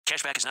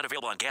Cashback is not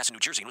available on gas in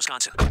New Jersey and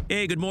Wisconsin.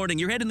 Hey, good morning.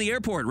 You're heading to the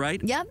airport,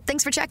 right? Yep,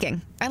 thanks for checking.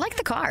 I like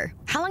the car.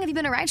 How long have you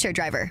been a rideshare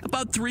driver?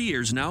 About 3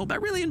 years now. I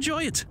really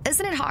enjoy it.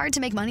 Isn't it hard to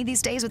make money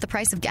these days with the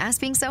price of gas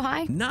being so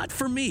high? Not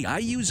for me. I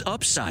use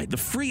Upside, the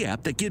free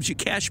app that gives you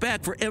cash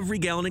back for every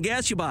gallon of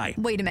gas you buy.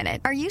 Wait a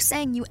minute. Are you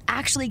saying you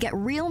actually get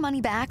real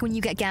money back when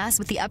you get gas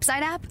with the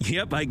Upside app?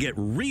 Yep, I get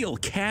real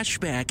cash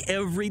back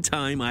every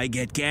time I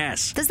get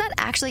gas. Does that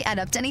actually add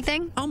up to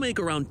anything? I'll make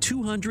around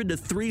 $200 to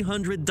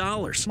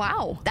 $300.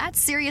 Wow, that's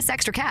serious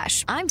extra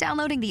cash. I'm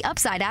downloading the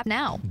Upside app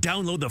now.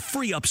 Download the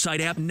free Upside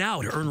app now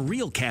to earn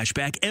real cash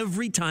back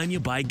every time you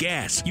buy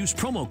gas. Use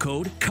promo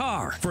code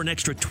CAR for an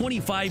extra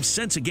 25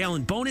 cents a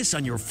gallon bonus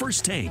on your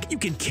first tank. You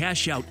can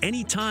cash out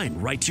anytime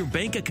right to your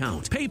bank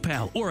account,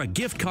 PayPal, or a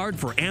gift card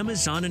for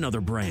Amazon and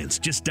other brands.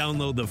 Just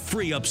download the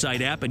free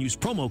Upside app and use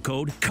promo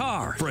code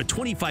CAR for a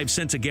 25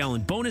 cents a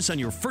gallon bonus on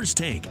your first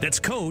tank. That's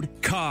code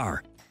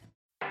CAR.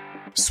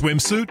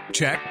 Swimsuit?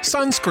 Check.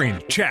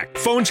 Sunscreen? Check.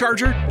 Phone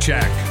charger?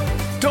 Check.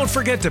 Don't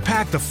forget to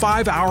pack the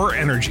 5-Hour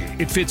Energy.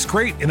 It fits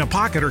great in a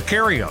pocket or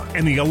carry-on,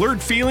 and the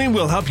alert feeling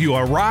will help you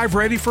arrive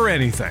ready for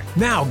anything.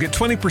 Now get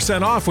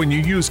 20% off when you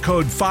use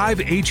code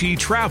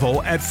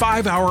 5HETRAVEL at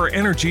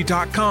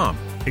 5hourenergy.com.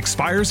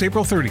 Expires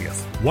April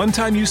 30th.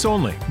 One-time use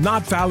only.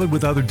 Not valid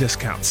with other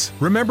discounts.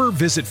 Remember,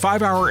 visit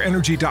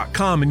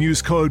 5hourenergy.com and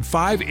use code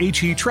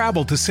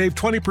 5HETRAVEL to save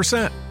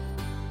 20%.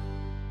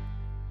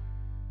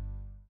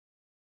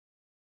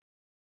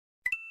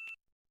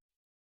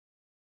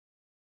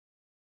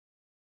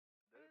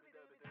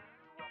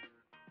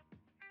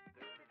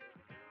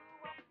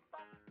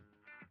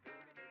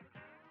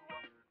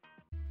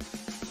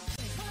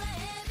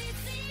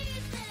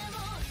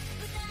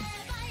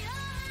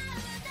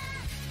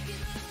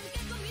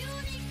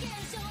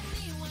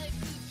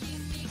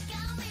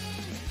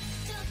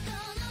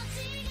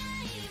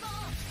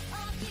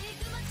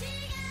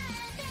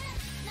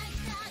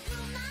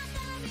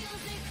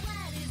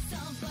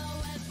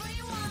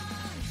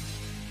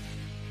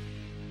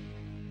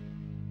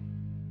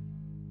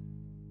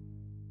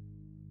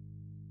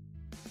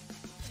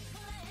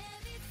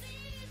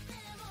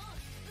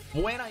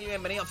 Buenas y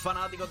bienvenidos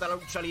fanáticos de la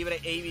lucha libre.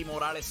 Avi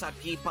Morales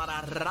aquí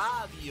para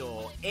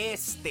Radio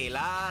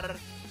Estelar,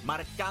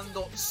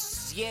 marcando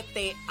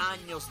 7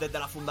 años desde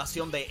la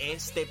fundación de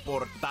este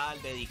portal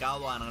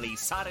dedicado a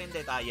analizar en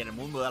detalle el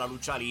mundo de la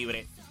lucha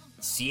libre.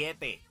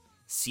 7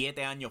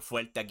 años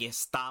fuerte, aquí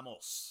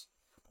estamos.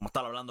 Vamos a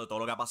estar hablando de todo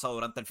lo que ha pasado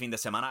durante el fin de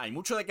semana. Hay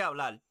mucho de qué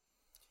hablar,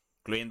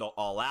 incluyendo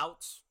All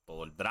Out,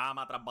 todo el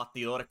drama tras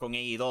bastidores con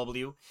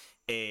AEW,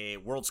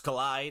 Worlds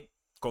Collide,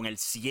 con el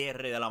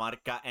cierre de la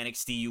marca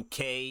NXT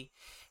UK,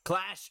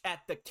 Clash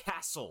at the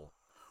Castle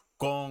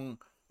con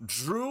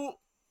Drew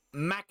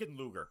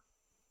McIntyre.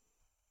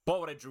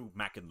 Pobre Drew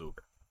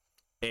McIntyre.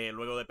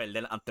 Luego de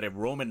perder ante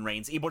Roman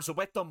Reigns. Y por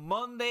supuesto,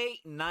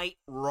 Monday Night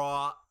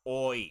Raw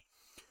hoy.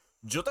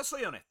 Yo te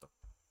soy honesto.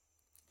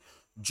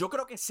 Yo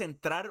creo que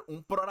centrar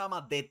un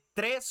programa de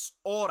 3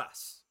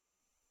 horas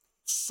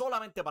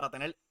solamente para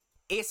tener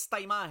esta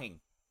imagen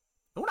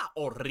es una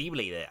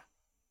horrible idea.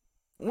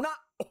 Una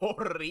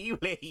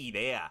horrible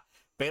idea.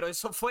 Pero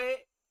eso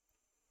fue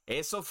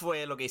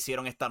lo que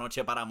hicieron esta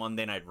noche para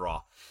Monday Night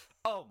Raw.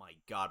 Oh my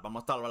God,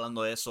 vamos a estar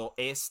hablando de eso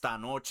esta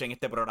noche en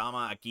este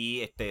programa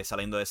aquí,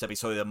 saliendo de ese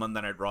episodio de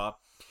Monday Night Raw.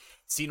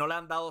 Si no le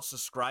han dado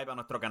subscribe a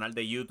nuestro canal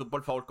de YouTube,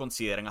 por favor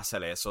consideren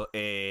hacer eso.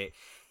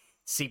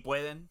 Si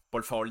pueden,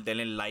 por favor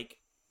denle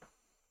like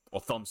o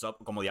thumbs up,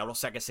 como diablo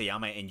sea que se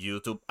llame en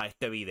YouTube, a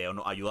este video.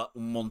 Nos ayuda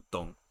un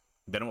montón.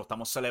 De nuevo,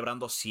 estamos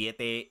celebrando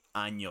 7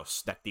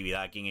 años de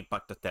actividad aquí en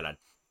Impacto Estelar.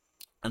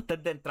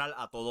 Antes de entrar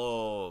a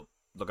todo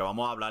lo que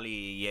vamos a hablar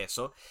y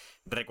eso,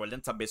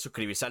 recuerden también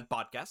suscribirse al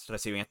podcast.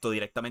 Reciben esto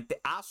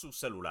directamente a su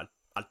celular.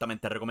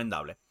 Altamente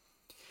recomendable.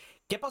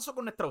 ¿Qué pasó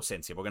con nuestra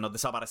ausencia? Porque nos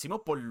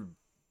desaparecimos por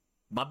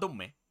más de un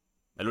mes.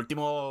 El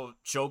último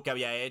show que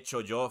había hecho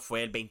yo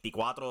fue el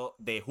 24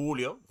 de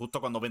julio, justo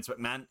cuando Vince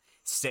McMahon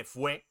se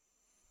fue.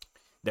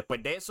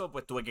 Después de eso,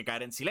 pues tuve que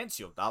caer en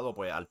silencio, dado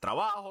pues al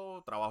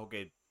trabajo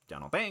que ya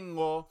no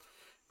tengo,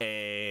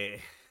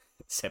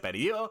 se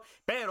perdió,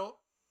 pero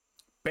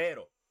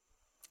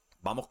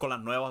vamos con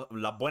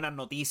las buenas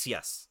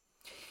noticias.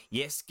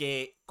 Y es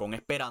que con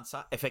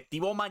esperanza,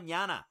 efectivo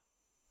mañana,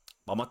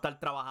 vamos a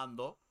estar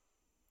trabajando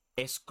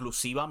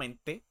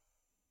exclusivamente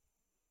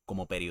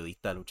como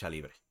periodista de lucha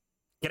libre.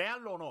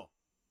 Créanlo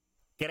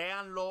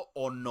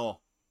o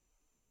no,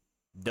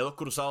 dedos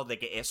cruzados de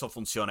que eso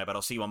funcione,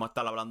 pero sí, vamos a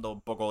estar hablando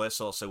un poco de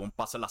eso según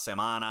pase la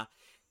semana,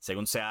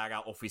 según se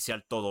haga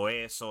oficial todo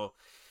eso.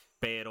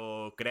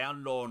 Pero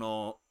créanlo o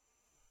no,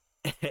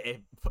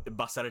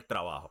 va a ser el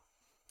trabajo.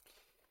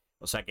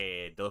 O sea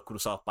que dedos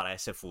cruzados para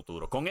ese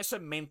futuro. Con eso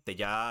en mente,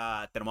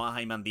 ya tenemos a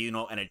Jaime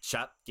Andino en el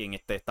chat, quien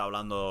está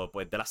hablando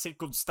pues de las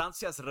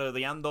circunstancias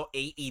rodeando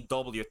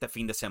AEW este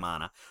fin de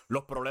semana.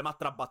 Los problemas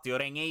tras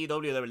bastidores en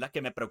AEW de verdad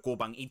que me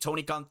preocupan. Y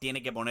Tony Khan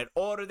tiene que poner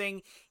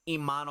orden y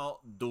mano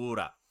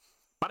dura.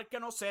 Para el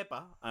que no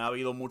sepa, ha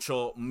habido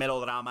mucho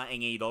melodrama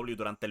en AEW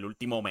durante el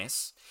último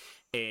mes,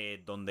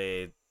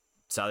 donde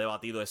se ha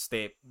debatido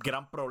este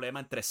gran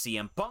problema entre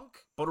CM Punk,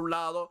 por un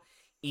lado,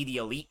 y The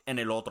Elite en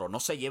el otro. No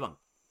se llevan.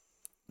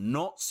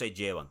 No se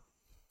llevan.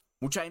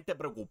 Mucha gente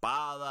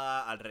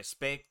preocupada al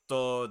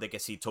respecto de que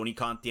si Tony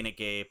Khan tiene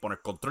que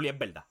poner control, y es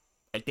verdad,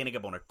 él tiene que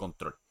poner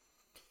control.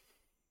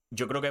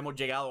 Yo creo que hemos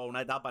llegado a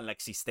una etapa en la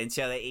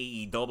existencia de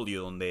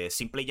AEW donde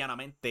simple y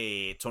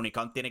llanamente Tony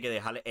Khan tiene que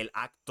dejar el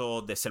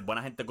acto de ser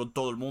buena gente con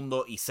todo el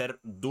mundo y ser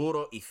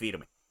duro y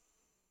firme.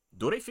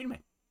 Duro y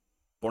firme.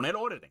 Poner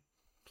orden.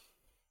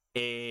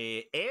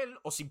 Él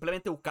o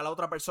simplemente buscar a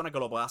otra persona que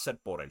lo pueda hacer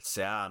por él.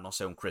 Sea, no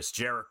sé, un Chris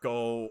Jericho,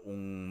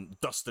 un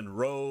Dustin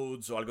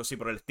Rhodes o algo así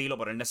por el estilo,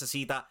 pero él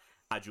necesita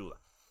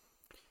ayuda.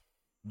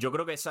 Yo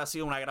creo que esa ha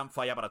sido una gran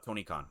falla para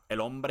Tony Khan.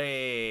 El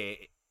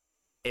hombre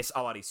es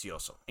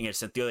avaricioso en el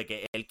sentido de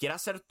que él quiere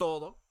hacer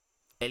todo,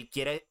 él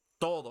quiere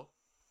todo,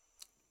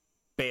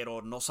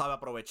 pero no sabe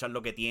aprovechar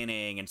lo que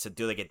tiene en el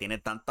sentido de que tiene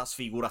tantas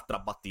figuras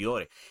tras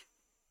bastidores.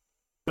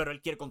 Pero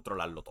él quiere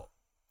controlarlo todo.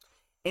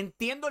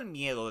 Entiendo el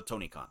miedo de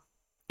Tony Khan.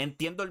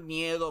 Entiendo el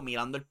miedo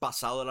mirando el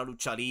pasado de la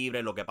lucha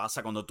libre, lo que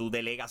pasa cuando tú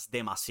delegas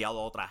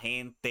demasiado a otra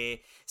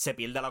gente, se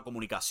pierde la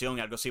comunicación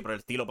y algo así por el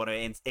estilo, pero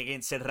en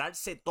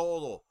encerrarse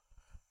todo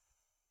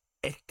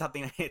está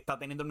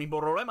teniendo el mismo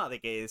problema de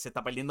que se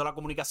está perdiendo la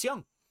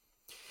comunicación.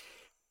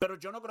 Pero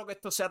yo no creo que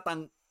esto sea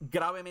tan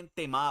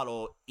gravemente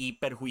malo y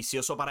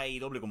perjuicioso para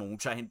AEW como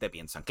mucha gente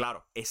piensa.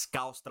 Claro, es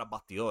caos tras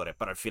bastidores,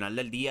 pero al final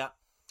del día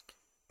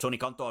Tony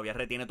Khan todavía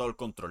retiene todo el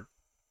control.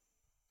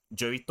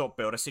 Yo he visto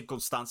peores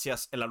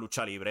circunstancias en la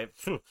lucha libre.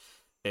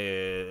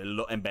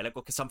 Los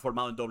embelecos que se han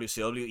formado en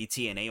WCW y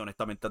TNA,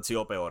 honestamente, han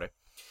sido peores.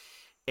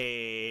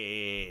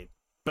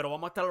 Pero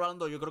vamos a estar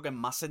hablando, yo creo que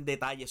más en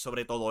detalle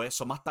sobre todo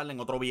eso, más tarde en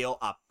otro video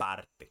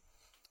aparte.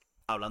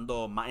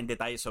 Hablando más en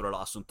detalle sobre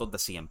los asuntos de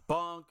CM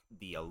Punk,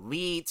 The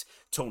Elite,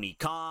 Tony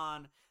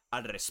Khan,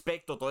 al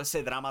respecto, todo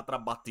ese drama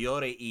tras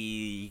bastidores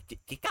y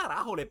 ¿qué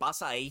carajo le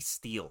pasa a Ace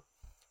Steel?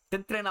 Este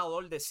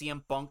entrenador de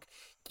CM Punk,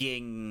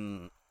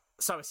 quien,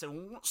 ¿sabes?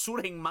 Según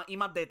surgen más y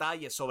más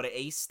detalles sobre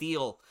Ace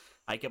Steel,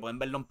 hay que pueden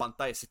verlo en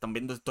pantalla si están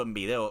viendo esto en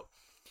video.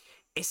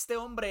 Este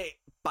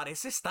hombre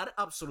parece estar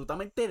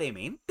absolutamente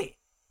demente.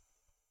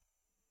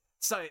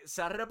 ¿Sabes?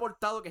 Se ha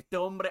reportado que este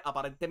hombre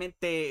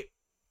aparentemente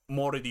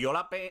mordió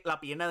la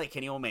pierna de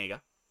Kenny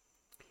Omega,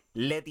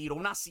 le tiró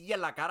una silla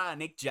en la cara a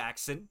Nick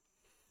Jackson.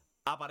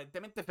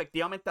 Aparentemente,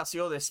 efectivamente, ha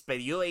sido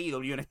despedido de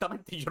AEW.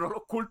 Honestamente, yo no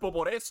lo culpo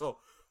por eso.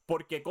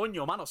 Porque,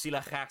 coño, mano, si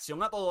la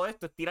reacción a todo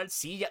esto es tirar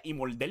silla y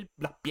morder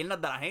las piernas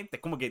de la gente,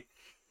 es como que,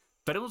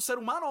 ¿tú eres un ser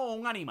humano o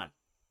un animal?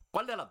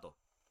 ¿Cuál de las dos?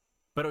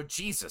 Pero,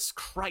 Jesus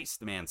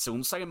Christ, man,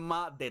 según salen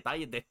más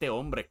detalles de este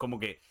hombre, es como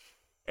que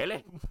él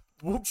es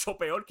mucho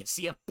peor que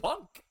CM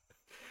Punk.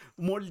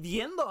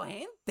 Mordiendo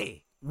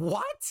gente.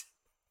 What?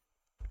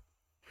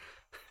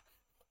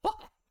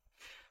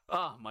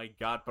 Oh my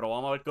God, pero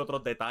vamos a ver qué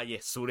otros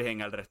detalles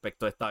surgen al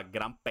respecto de esta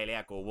gran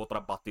pelea que hubo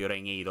tras bastidores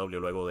en AEW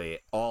luego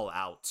de All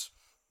Out.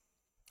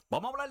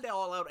 Vamos a hablar de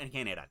All Out en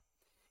general.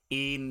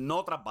 Y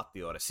no tras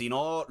bastidores,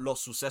 sino los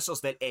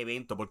sucesos del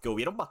evento, porque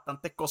hubieron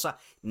bastantes cosas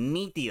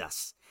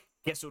nítidas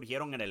que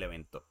surgieron en el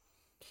evento.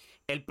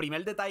 El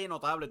primer detalle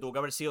notable tuvo que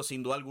haber sido,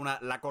 sin duda alguna,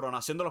 la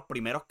coronación de los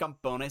primeros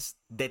campeones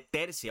de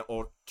tercia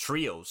o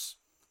trios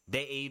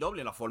de AEW,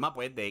 en la forma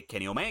pues de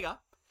Kenny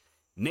Omega,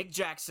 Nick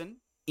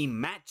Jackson y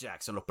Matt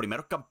Jackson, los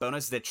primeros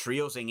campeones de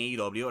trios en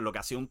AEW, en lo que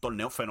ha sido un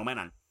torneo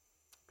fenomenal.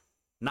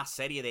 Una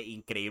serie de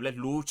increíbles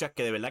luchas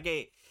que de verdad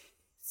que,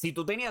 si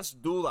tú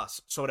tenías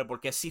dudas sobre por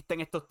qué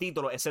existen estos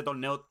títulos, ese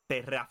torneo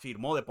te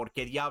reafirmó de por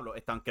qué diablos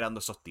están creando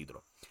esos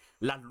títulos.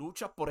 Las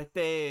luchas por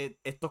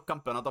estos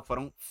campeonatos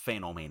fueron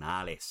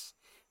fenomenales.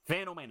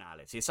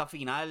 Fenomenales. Y esa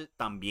final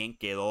también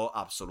quedó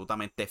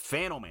absolutamente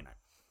fenomenal.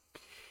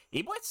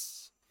 Y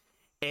pues,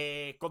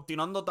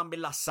 continuando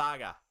también la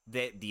saga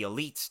de The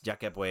Elite, ya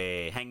que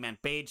pues Hangman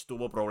Page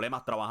tuvo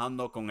problemas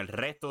trabajando con el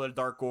resto del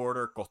Dark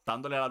Order,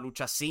 costándole la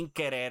lucha sin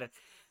querer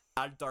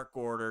al Dark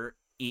Order,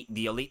 y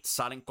The Elite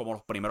salen como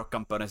los primeros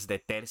campeones de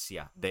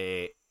tercia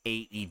de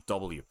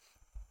AEW.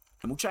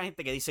 Hay mucha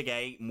gente que dice que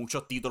hay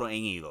muchos títulos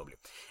en AEW.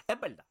 Es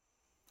verdad,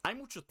 hay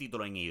muchos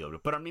títulos en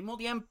AEW, pero al mismo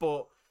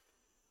tiempo,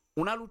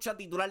 una lucha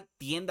titular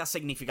tiende a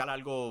significar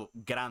algo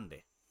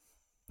grande.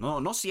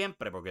 No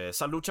siempre, porque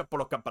esas luchas por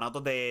los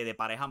campeonatos de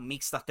parejas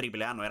mixtas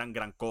AAA no eran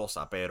gran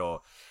cosa,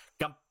 pero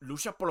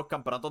luchas por los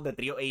campeonatos de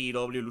trío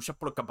AEW, luchas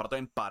por los campeonatos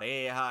en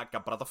pareja,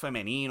 campeonatos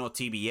femeninos,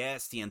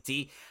 TBS,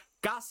 TNT,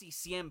 casi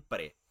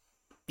siempre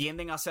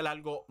tienden a hacer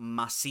algo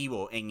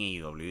masivo en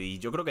AEW. Y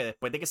yo creo que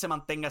después de que se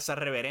mantenga esa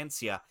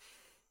reverencia,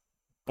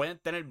 pueden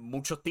tener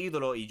muchos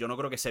títulos y yo no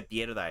creo que se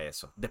pierda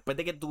eso. Después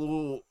de que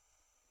tú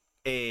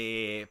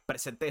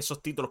presentes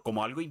esos títulos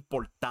como algo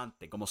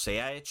importante, como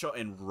se ha hecho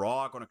en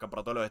Raw con el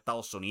campeonato de los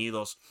Estados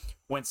Unidos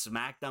o en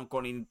SmackDown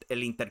con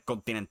el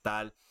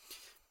Intercontinental,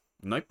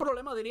 no hay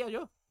problema, diría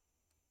yo.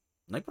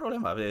 No hay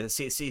problema.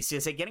 Si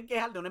se quieren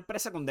quejar de una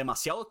empresa con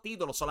demasiados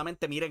títulos,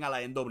 solamente miren a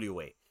la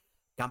NWA.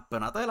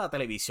 Campeonato de la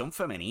televisión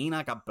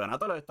femenina,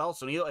 campeonato de los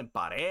Estados Unidos en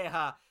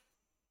pareja,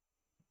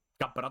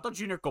 campeonato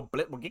junior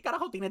completo. ¿Por qué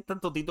carajo tienen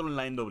tanto título en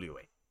la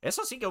NWA?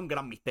 Eso sí que es un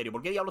gran misterio.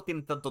 ¿Por qué diablos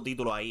tienen tanto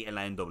título ahí en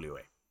la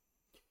NWA?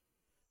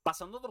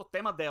 Pasando a otros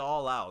temas de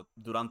All Out,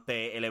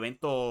 durante el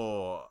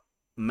evento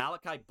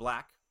Malachi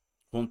Black,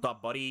 junto a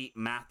Buddy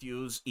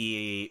Matthews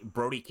y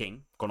Brody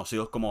King,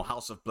 conocidos como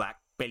House of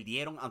Black,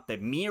 perdieron ante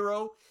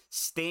Miro,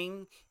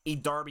 Sting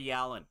y Darby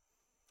Allin.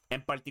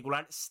 En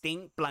particular,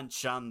 Sting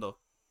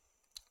planchando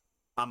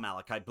a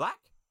Malachi Black.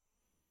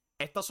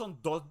 Estas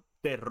son 2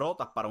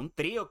 derrotas para un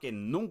trío que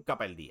nunca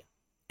perdía.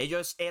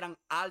 Ellos eran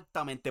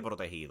altamente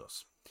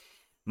protegidos.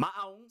 Más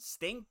aún,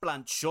 Sting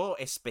planchó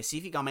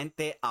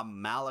específicamente a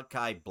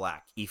Malachi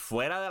Black. Y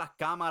fuera de las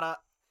cámaras,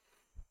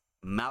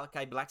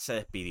 Malachi Black se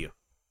despidió.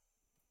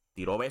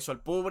 Tiró beso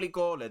al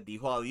público, les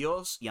dijo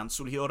adiós y han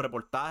surgido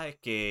reportajes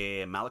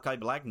que Malachi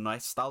Black no ha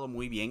estado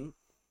muy bien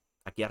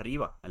aquí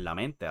arriba, en la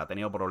mente. Ha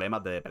tenido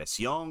problemas de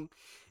depresión,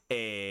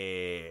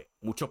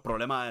 muchos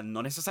problemas,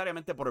 no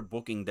necesariamente por el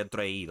booking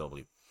dentro de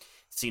AEW,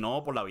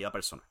 sino por la vida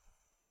personal.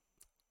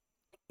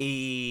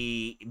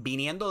 Y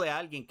viniendo de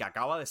alguien que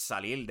acaba de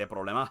salir de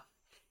problemas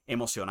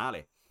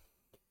emocionales,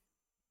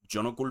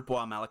 yo no culpo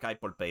a Malachi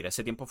por pedir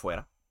ese tiempo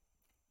fuera.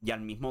 Y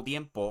al mismo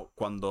tiempo,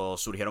 cuando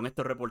surgieron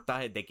estos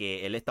reportajes de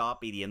que él estaba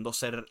pidiendo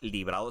ser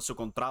librado de su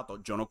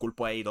contrato, yo no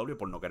culpo a AEW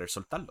por no querer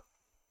soltarlo.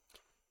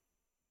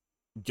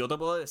 Yo te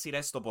puedo decir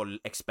esto por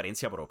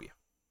experiencia propia.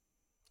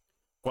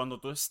 Cuando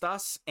tú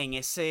estás en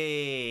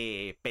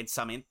ese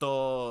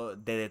pensamiento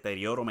de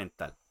deterioro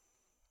mental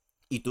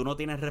y tú no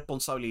tienes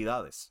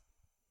responsabilidades,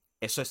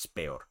 eso es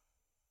peor.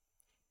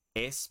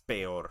 Es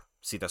peor,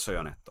 si te soy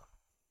honesto.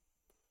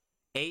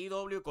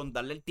 AEW, con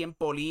darle el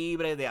tiempo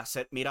libre de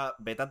hacer, mira,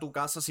 vete a tu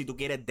casa si tú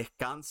quieres,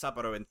 descansa,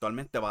 pero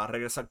eventualmente vas a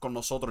regresar con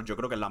nosotros, yo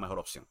creo que es la mejor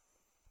opción.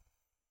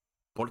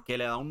 Porque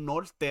le da un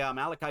norte a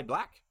Malachi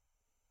Black.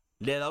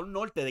 Le da un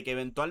norte de que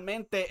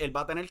eventualmente él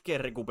va a tener que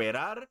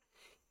recuperar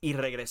y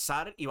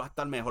regresar y va a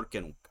estar mejor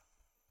que nunca.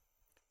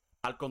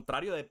 Al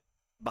contrario de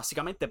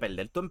básicamente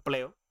perder tu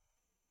empleo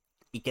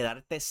y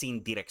quedarte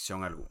sin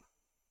dirección alguna.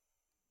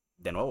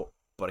 De nuevo,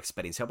 por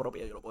experiencia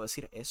propia, yo lo puedo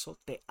decir, eso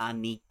te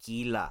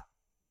aniquila.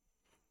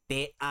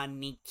 Te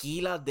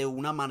aniquila de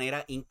una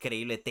manera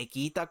increíble. Te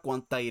quita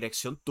cuánta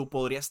dirección tú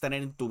podrías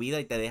tener en tu vida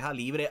y te deja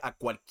libre a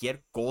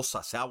cualquier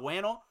cosa, sea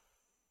bueno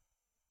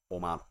o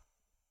malo.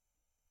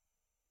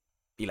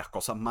 Y las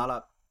cosas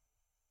malas,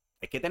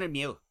 hay que tener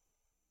miedo.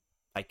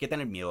 Hay que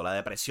tener miedo. La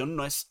depresión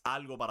no es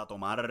algo para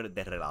tomar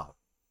de relajo.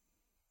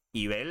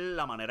 Y ver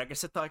la manera que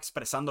se estaba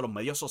expresando en los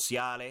medios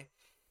sociales.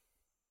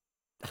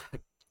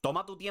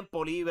 Toma tu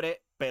tiempo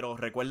libre, pero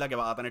recuerda que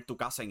vas a tener tu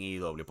casa en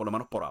AEW, por lo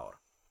menos por ahora.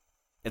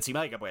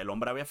 Encima de que pues, el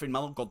hombre había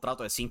firmado un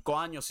contrato de 5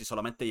 años y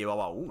solamente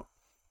llevaba 1.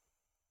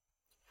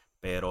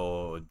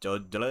 Pero yo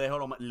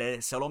le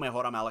deseo lo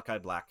mejor a Malachi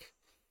Black.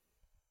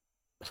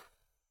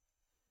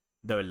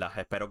 De verdad,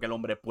 espero que el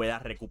hombre pueda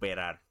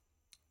recuperar.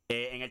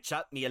 En el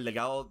chat, Miguel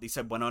Delgado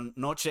dice, buenas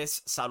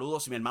noches,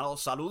 saludos, mi hermano.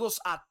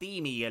 Saludos a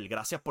ti, Miguel.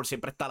 Gracias por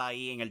siempre estar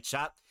ahí en el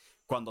chat.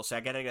 Cuando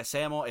sea que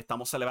regresemos,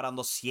 estamos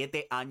celebrando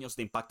 7 años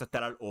de Impacto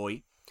Estelar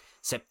hoy.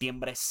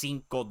 Septiembre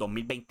 5,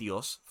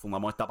 2022.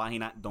 Fundamos esta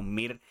página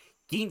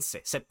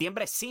 2015.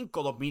 Septiembre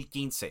 5,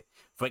 2015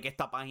 fue que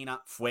esta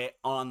página fue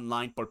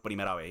online por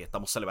primera vez.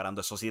 Estamos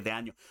celebrando esos 7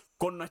 años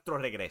con nuestro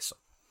regreso.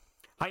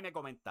 Jaime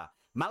comenta,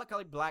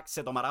 Malachi Black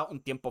se tomará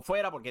un tiempo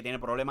fuera porque tiene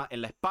problemas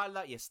en la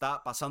espalda y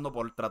está pasando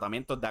por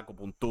tratamientos de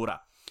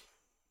acupuntura.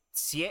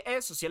 Si es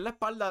eso, si es la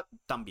espalda,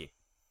 también.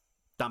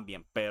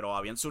 Pero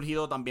habían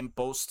surgido también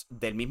posts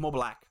del mismo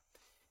Black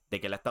de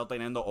que él ha estado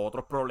teniendo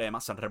otros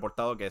problemas. Se han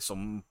reportado que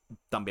son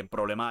también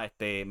problemas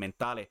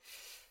mentales.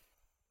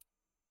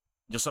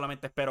 Yo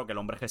solamente espero que el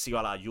hombre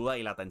reciba la ayuda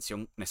y la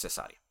atención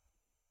necesaria.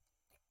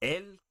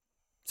 Él,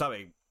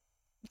 ¿sabe?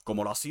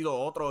 Como lo ha sido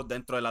otro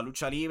dentro de la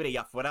lucha libre y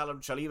afuera de la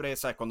lucha libre,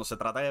 ¿sabes? Cuando se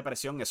trata de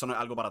depresión, eso no es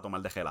algo para tomar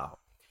de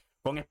relajo.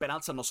 Con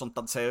esperanza no son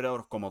tan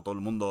severos como todo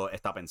el mundo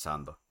está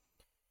pensando.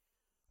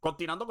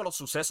 Continuando con los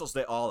sucesos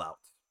de All Out.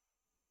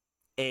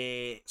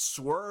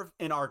 Swerve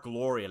in Our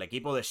Glory, el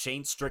equipo de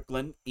Shane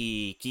Strickland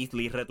y Keith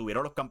Lee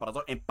retuvieron los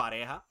campeonatos en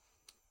pareja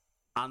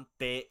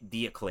ante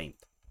The Acclaimed.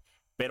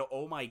 Pero,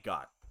 oh my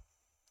God,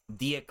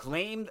 The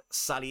Acclaimed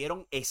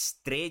salieron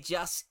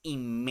estrellas y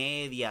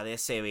media de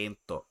ese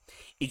evento.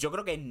 Y yo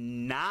creo que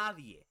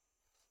nadie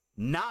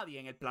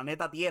en el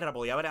planeta Tierra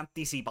podía haber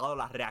anticipado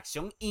la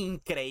reacción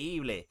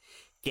increíble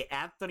que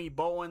Anthony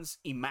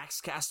Bowens y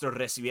Max Caster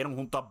recibieron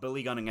junto a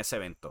Billy Gunn en ese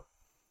evento.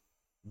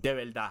 De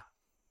verdad.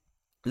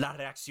 La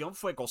reacción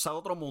fue cosa de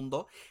otro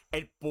mundo.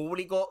 El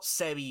público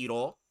se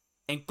viró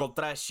en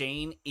contra de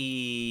Shane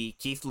y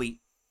Keith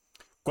Lee.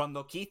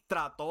 Cuando Keith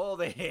trató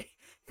de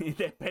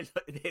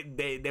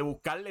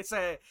buscarle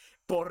ese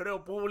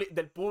porreo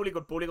del público,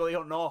 el público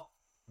dijo, no,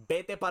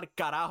 vete para el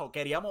carajo.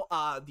 Queríamos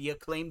a The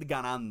Acclaimed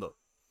ganando.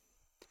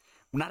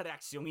 Una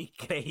reacción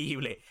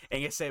increíble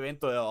en ese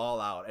evento de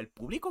All Out. El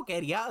público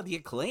quería a The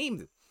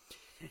Acclaimed.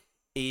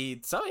 Y,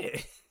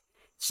 ¿sabes?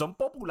 Son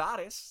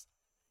populares.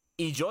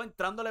 Y yo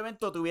entrando al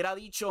evento te hubiera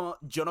dicho,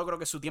 yo no creo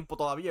que es su tiempo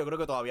todavía. Yo creo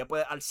que todavía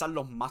puede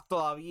alzarlos más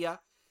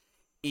todavía.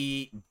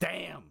 Y,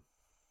 damn.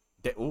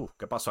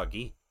 ¿Qué pasó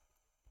aquí?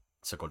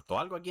 ¿Se cortó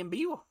algo aquí en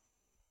vivo?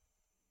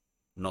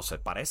 No sé,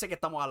 parece que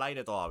estamos al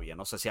aire todavía.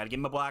 No sé si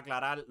alguien me puede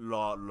aclarar,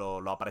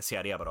 lo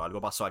apreciaría, pero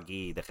algo pasó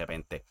aquí de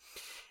repente.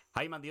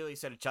 Jaime Andido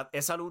dice el chat,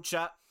 esa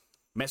lucha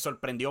me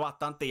sorprendió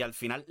bastante y al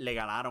final le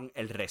ganaron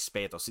el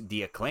respeto.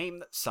 The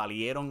Acclaimed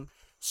salieron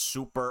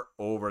super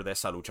over de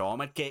esa lucha.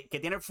 Vamos a ver qué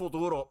tiene el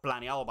futuro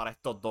planeado para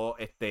estos dos,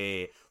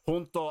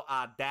 junto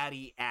a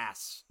Daddy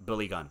Ass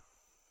Billy Gunn.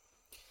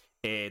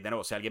 De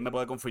nuevo, si alguien me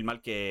puede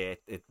confirmar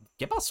que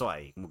 ¿qué pasó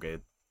ahí? Como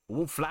que hubo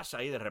un flash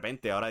ahí de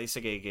repente. Ahora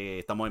dice que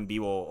estamos en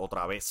vivo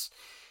otra vez.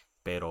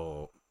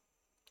 Pero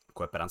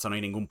con esperanza no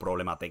hay ningún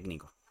problema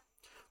técnico.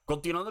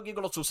 Continuando aquí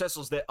con los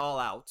sucesos de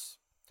All Out.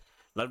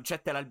 La lucha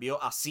estelar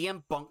vio a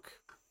CM Punk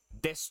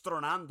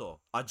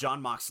destronando a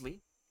Jon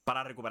Moxley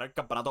para recuperar el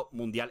campeonato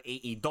mundial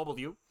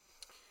AEW.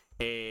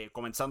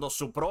 Comenzando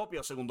su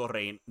propio segundo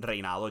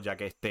reinado, ya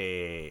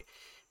que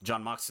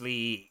Jon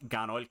Moxley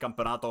ganó el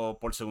campeonato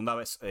por segunda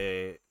vez.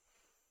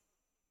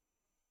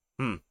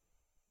 Me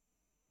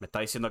está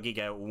diciendo aquí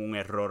que hubo un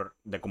error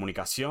de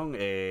comunicación.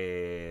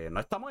 No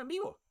estamos en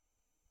vivo.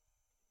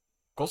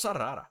 Cosa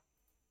rara.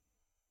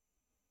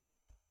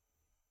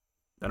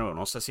 De nuevo,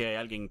 no sé si hay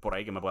alguien por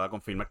ahí que me pueda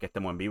confirmar que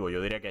estemos en vivo.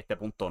 Yo diría que a este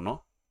punto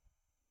no.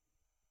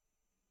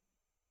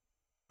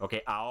 Ok,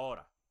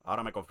 ahora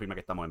me confirma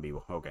que estamos en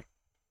vivo. Ok.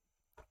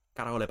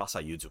 Carajo le pasa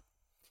a YouTube.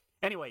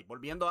 Anyway,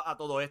 volviendo a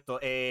todo esto.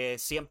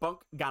 CM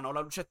Punk ganó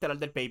la lucha estelar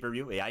del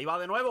pay-per-view. Y ahí va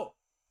de nuevo.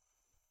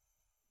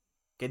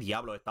 ¿Qué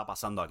diablo está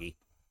pasando aquí?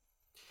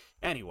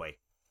 Anyway.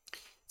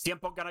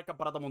 CM Punk ganó el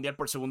campeonato mundial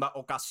por segunda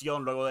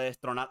ocasión luego de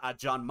destronar a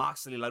Jon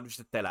Moxley en la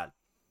lucha estelar.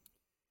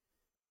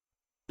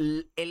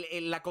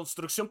 La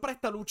construcción para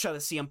esta lucha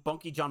de CM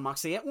Punk y Jon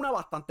Moxley es una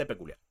bastante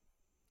peculiar.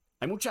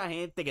 Hay mucha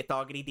gente que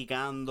estaba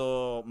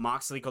criticando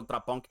Moxley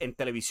contra Punk en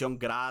televisión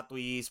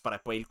gratis para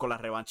después ir con la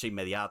revancha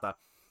inmediata.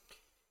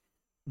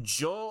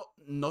 Yo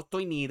no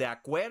estoy ni de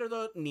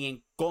acuerdo ni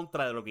en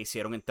contra de lo que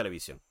hicieron en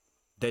televisión.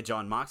 De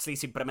Jon Moxley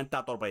simplemente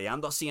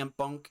atropellando a CM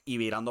Punk y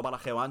virando para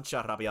la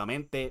revancha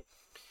rápidamente.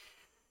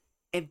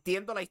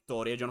 Entiendo la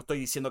historia, yo no estoy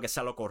diciendo que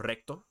sea lo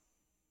correcto,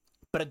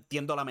 pero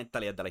entiendo la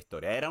mentalidad de la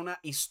historia. Era una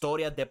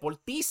historia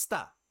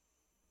deportista.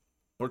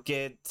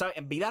 Porque, ¿sabes?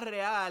 En vida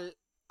real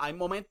hay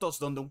momentos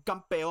donde un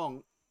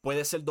campeón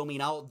puede ser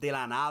dominado de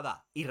la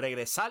nada y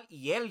regresar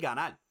y él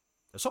ganar.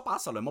 Eso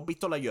pasa, lo hemos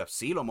visto en la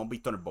UFC, lo hemos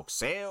visto en el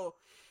boxeo,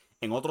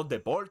 en otros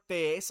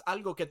deportes. Es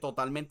algo que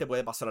totalmente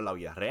puede pasar en la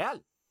vida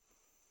real.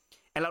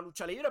 En la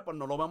lucha libre, pues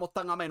no lo vemos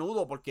tan a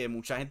menudo porque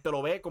mucha gente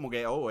lo ve como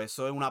que,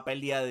 eso es una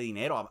pérdida de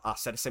dinero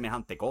hacer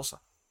semejante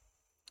cosa.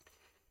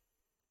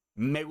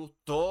 Me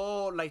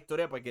gustó la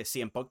historia porque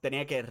CM Punk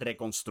tenía que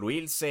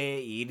reconstruirse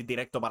e ir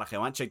directo para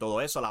revancha y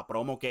todo eso. La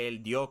promo que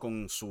él dio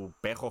con su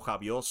pejo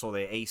javioso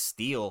de Ace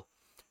Steel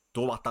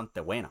estuvo bastante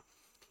buena.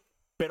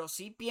 Pero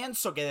sí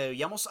pienso que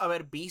debíamos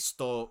haber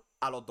visto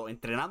a los dos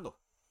entrenando.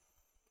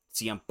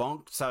 CM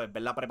Punk, ¿sabes?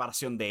 Ver la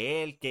preparación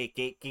de él,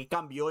 qué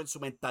cambió en su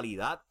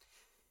mentalidad.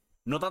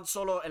 No tan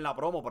solo en la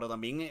promo, pero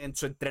también en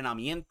su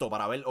entrenamiento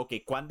para ver,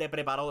 cuán de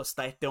preparado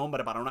está este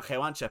hombre para una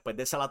revancha después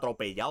de ser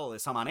atropellado de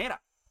esa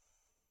manera.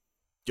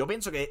 Yo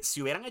pienso que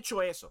si hubieran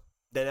hecho eso,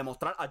 de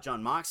demostrar a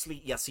Jon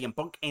Moxley y a CM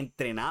Punk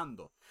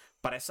entrenando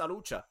para esa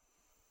lucha,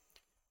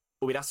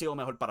 hubiera sido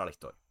mejor para la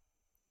historia.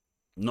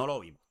 No lo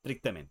vimos,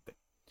 tristemente.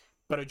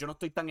 Pero yo no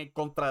estoy tan en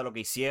contra de lo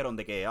que hicieron,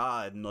 de que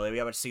no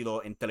debía haber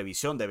sido en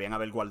televisión, debían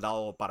haber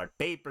guardado para el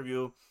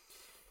pay-per-view.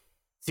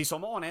 Si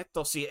somos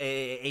honestos,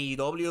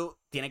 AEW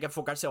tiene que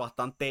enfocarse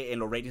bastante en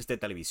los ratings de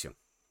televisión.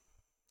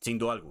 Sin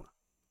duda alguna.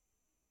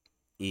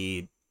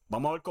 Y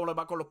vamos a ver cómo les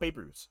va con los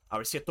pay-per-views. A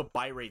ver si estos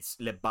buy rates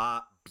les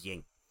va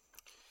bien.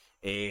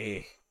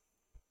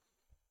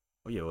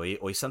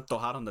 Hoy se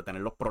antojaron de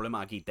tener los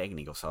problemas aquí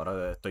técnicos.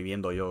 Ahora estoy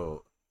viendo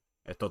yo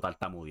esto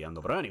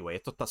tartamudeando. Pero anyway,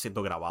 esto está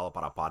siendo grabado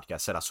para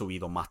podcast. Será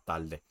subido más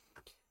tarde.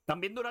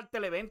 También durante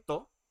el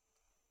evento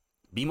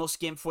vimos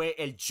quién fue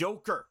el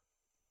Joker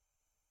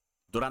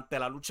durante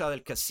la lucha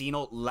del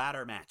Casino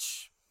Ladder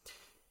Match.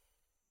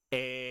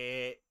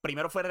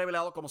 Primero fue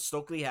revelado como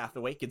Stokely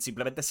Hathaway, quien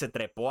simplemente se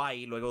trepó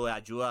ahí luego de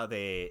ayuda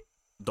de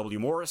W.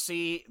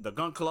 Morrissey, The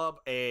Gun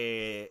Club,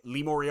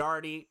 Lee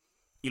Moriarty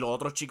y los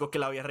otros chicos que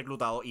la había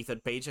reclutado. Ethan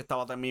Page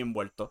estaba también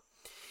envuelto.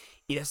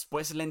 Y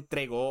después le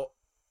entregó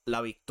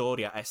la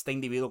victoria a este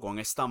individuo con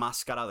esta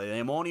máscara de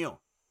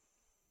demonio.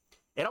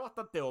 Era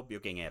bastante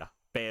obvio quién era,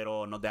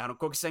 pero nos dejaron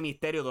con ese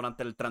misterio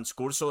durante el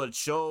transcurso del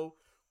show,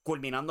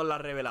 culminando en la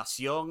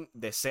revelación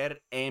de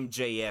ser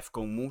MJF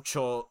con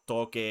mucho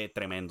toque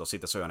tremendo, si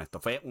te soy honesto.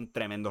 Fue un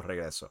tremendo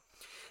regreso.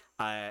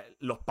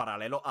 Los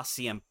paralelos a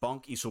CM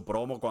Punk y su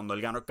promo cuando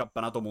él ganó el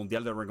campeonato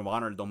mundial de Ring of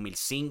Honor en el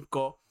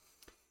 2005.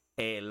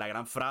 La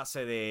gran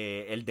frase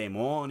de el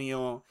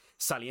demonio,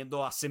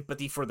 saliendo a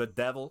Sympathy for the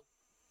Devil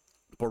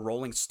por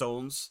Rolling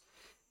Stones.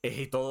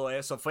 Y todo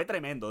eso fue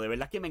tremendo. De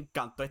verdad que me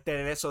encantó este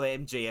regreso de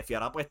MJF. Y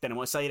ahora pues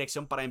tenemos esa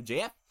dirección para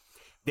MJF.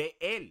 De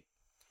él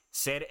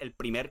ser el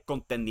primer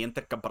contendiente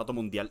al campeonato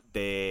mundial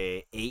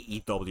de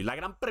AEW. La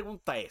gran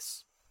pregunta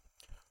es,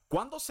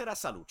 ¿cuándo será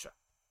esa lucha?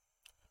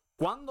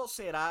 ¿Cuándo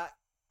será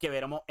que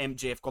veremos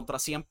MJF contra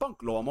CM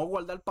Punk. ¿Lo vamos a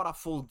guardar para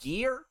Full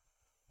Gear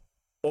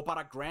o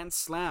para Grand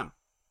Slam?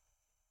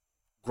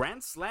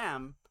 Grand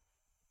Slam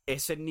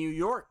es en New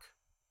York.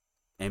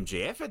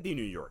 MJF es de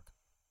New York.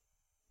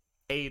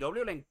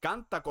 AEW le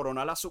encanta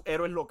coronar a sus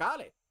héroes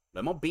locales. Lo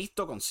hemos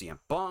visto con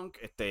CM Punk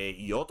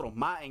y otros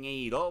más en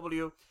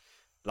AEW.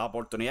 La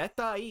oportunidad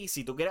está ahí.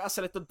 Si tú quieres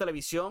hacer esto en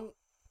televisión,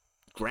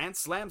 Grand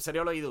Slam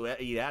sería lo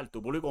ideal.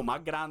 Tu público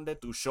más grande,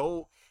 tu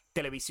show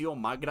televisivo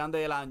más grande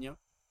del año.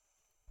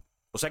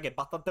 O sea que es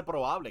bastante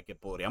probable que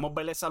podríamos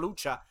ver esa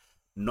lucha,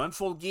 no en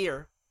Full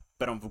Gear,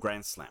 pero en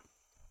Grand Slam.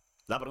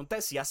 La pregunta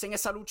es, si hacen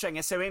esa lucha en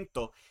ese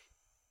evento,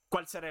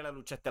 ¿cuál sería la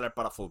lucha estelar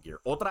para Full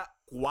Gear? ¿Otra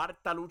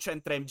cuarta lucha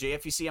entre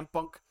MJF y CM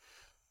Punk?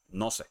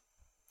 No sé.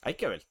 Hay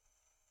que ver.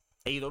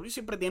 AEW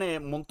siempre tiene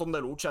un montón de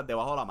luchas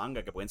debajo de la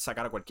manga que pueden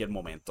sacar a cualquier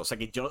momento. O sea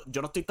que yo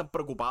no estoy tan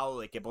preocupado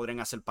de qué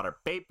podrían hacer para el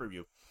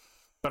pay-per-view.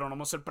 Pero no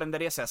me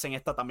sorprendería si hacen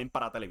esta también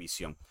para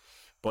televisión.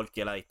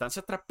 Porque la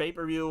distancia tras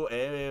pay-per-view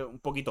es un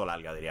poquito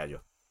larga, diría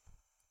yo.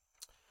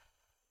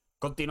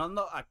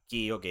 Continuando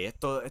aquí, ok.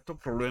 Estos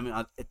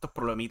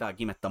problemitas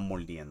aquí me están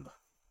mordiendo.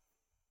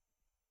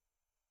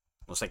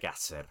 No sé qué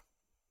hacer.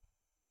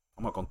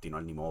 Vamos a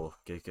continuar, ni modo.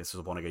 ¿Qué se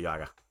supone que yo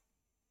haga?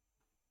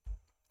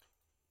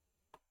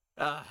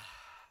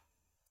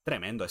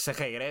 Tremendo. Ese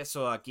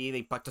regreso aquí de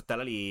Impacto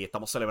Estelar y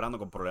estamos celebrando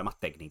con problemas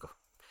técnicos.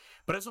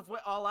 Pero eso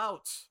fue All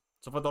Out.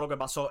 Eso fue todo lo que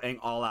pasó en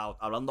All Out.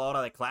 Hablando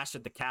ahora de Clash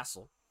at the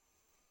Castle.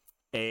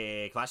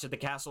 Clash at the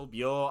Castle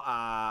vio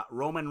a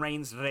Roman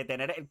Reigns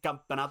retener el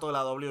campeonato de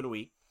la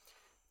WWE.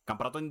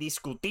 Campeonato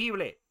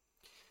indiscutible.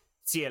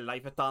 Sí, el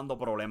live está dando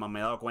problemas.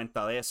 Me he dado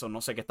cuenta de eso.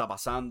 No sé qué está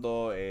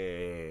pasando.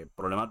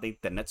 Problemas de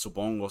internet,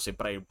 supongo.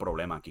 Siempre hay un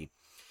problema aquí.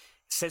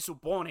 Se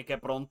supone que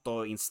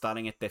pronto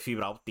instalen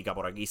fibra óptica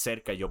por aquí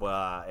cerca y yo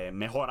pueda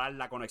mejorar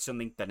la conexión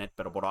de internet.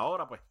 Pero por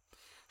ahora, pues,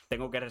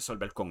 tengo que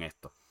resolver con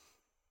esto.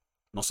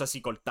 No sé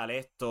si cortar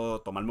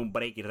esto, tomarme un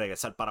break y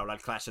regresar para hablar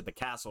Clash at the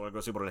Castle o algo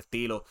así por el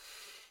estilo.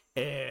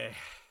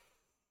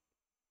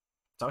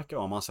 ¿Sabes qué?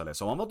 Vamos a hacer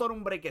eso. Vamos a tomar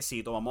un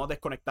breakcito, vamos a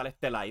desconectar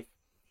este live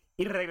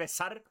y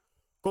regresar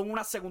con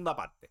una segunda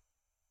parte.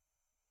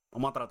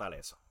 Vamos a tratar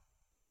eso.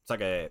 O sea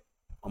que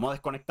vamos a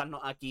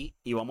desconectarnos aquí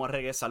y vamos a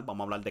regresar.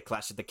 Vamos a hablar de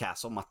Clash at the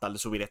Castle. Más tarde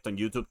subir esto en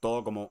YouTube,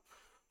 todo como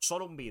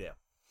solo un video.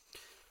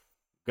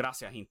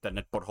 Gracias,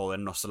 Internet, por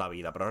jodernos la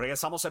vida. Pero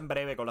regresamos en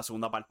breve con la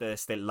segunda parte de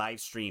este live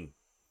stream.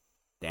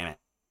 Damn it.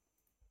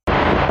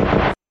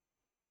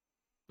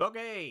 Ok.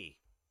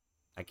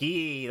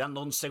 Aquí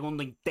dando un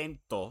segundo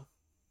intento.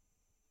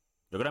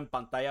 Yo creo que en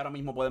pantalla ahora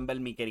mismo pueden ver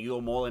mi querido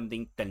modem de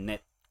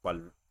internet.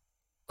 Cual,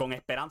 con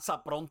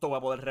esperanza pronto voy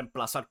a poder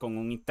reemplazar con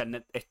un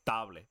internet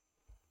estable.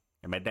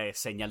 En vez de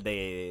señal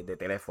de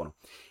teléfono.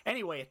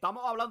 Anyway,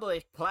 estamos hablando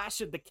de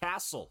Clash at the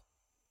Castle.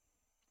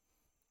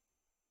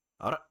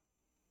 Ahora.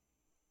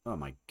 Oh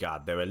my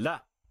God, de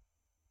verdad.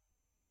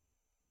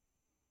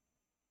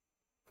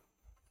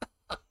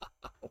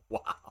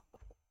 Wow.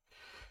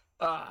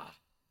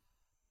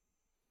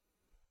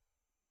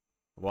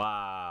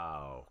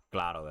 Wow.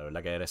 Claro, de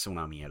verdad que eres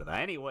una mierda.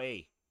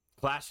 Anyway,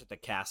 Clash at the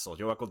Castle.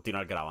 Yo voy a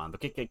continuar grabando.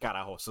 ¿Qué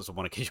carajo se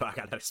supone que yo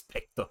haga al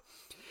respecto?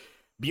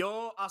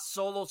 Vio a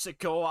Solo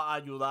Sikoa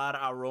ayudar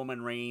a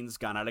Roman Reigns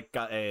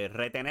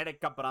retener el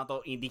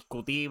campeonato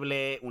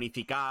indiscutible,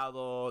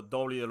 unificado,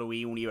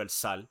 WWE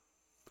Universal.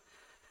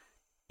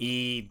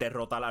 Y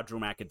derrotar a Drew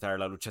McIntyre,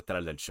 la lucha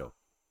estelar del show.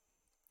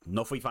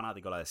 No fui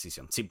fanático de la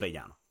decisión, simple y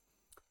llano.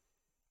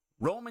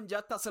 Roman ya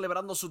está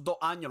celebrando sus 2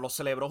 años, lo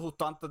celebró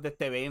justo antes de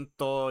este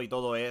evento y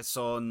todo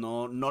eso.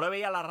 No le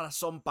veía la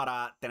razón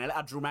para tener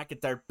a Drew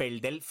McIntyre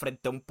perder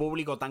frente a un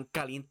público tan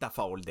caliente a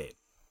favor de él.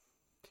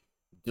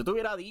 Yo te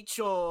hubiera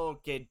dicho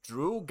que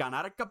Drew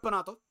ganara el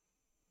campeonato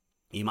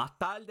y más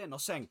tarde, no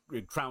sé,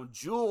 en Crown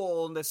Jewel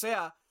o donde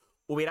sea,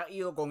 hubiera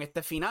ido con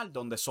este final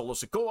donde Solo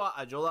Sikoa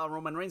ayuda a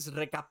Roman Reigns a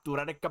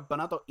recapturar el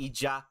campeonato y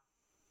ya.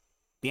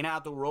 Tienes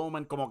a tu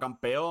Roman como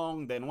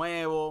campeón de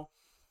nuevo.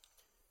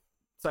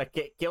 ¿Sabes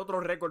qué otro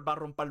récord va a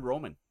romper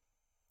Roman?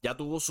 Ya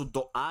tuvo sus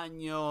 2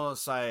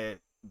 años,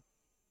 ¿sabes?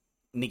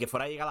 Ni que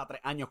fuera a llegar a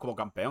 3 años como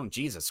campeón.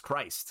 Jesus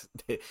Christ.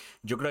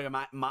 Yo creo que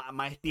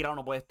más estirado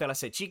no puede estar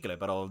ese chicle,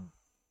 pero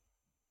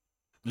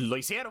lo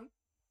hicieron.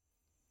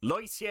 Lo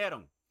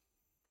hicieron.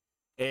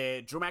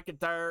 Drew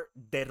McIntyre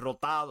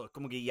derrotado. Es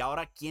como que, ¿y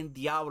ahora quién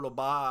diablo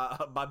va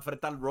a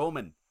enfrentar a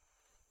Roman?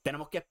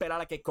 Tenemos que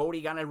esperar a que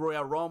Cody gane el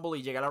Royal Rumble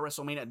y llegue a la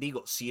WrestleMania.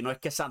 Digo, si no es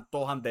que se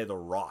antojan de The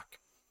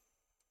Rock.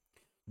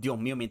 Dios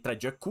mío, mientras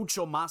yo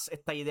escucho más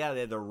esta idea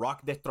de The Rock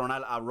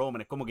destronar a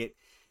Roman, es como que...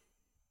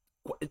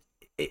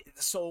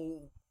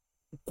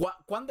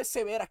 ¿Cuán de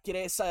severas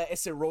quiere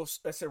ese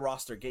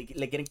roster? Que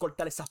le quieren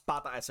cortar esas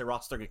patas a ese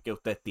roster que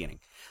ustedes tienen.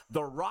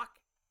 The Rock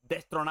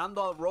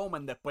destronando a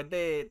Roman después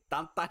de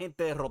tanta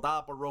gente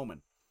derrotada por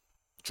Roman.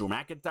 Drew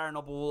McIntyre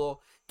no pudo,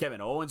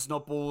 Kevin Owens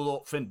no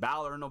pudo, Finn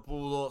Balor no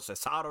pudo,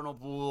 Cesaro no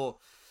pudo,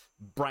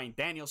 Bryan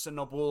Danielson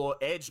no pudo,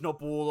 Edge no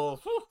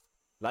pudo.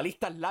 La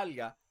lista es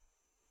larga.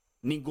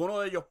 Ninguno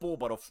de ellos pudo,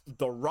 pero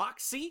The Rock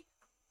sí.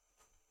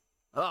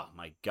 Oh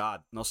my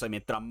God. No sé,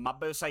 mientras más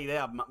veo esa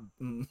idea,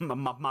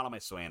 más mala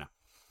me suena.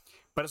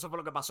 Pero eso fue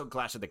lo que pasó en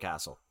Clash of the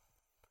Castle.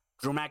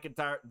 Drew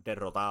McIntyre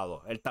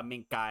derrotado. Él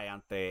también cae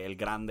ante el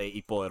grande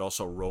y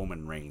poderoso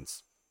Roman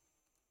Reigns.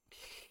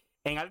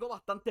 En algo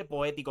bastante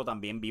poético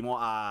también vimos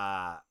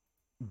a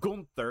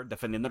Gunther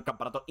defendiendo el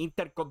campeonato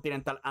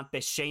intercontinental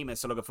ante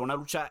Sheamus, lo que fue una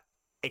lucha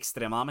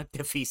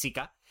extremadamente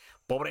física.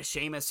 Pobre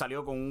Sheamus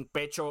salió con un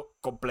pecho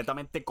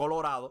completamente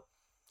colorado.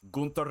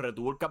 Gunther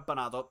retuvo el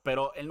campeonato,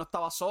 pero él no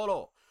estaba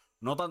solo.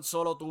 No tan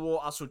solo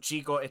tuvo a su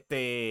chico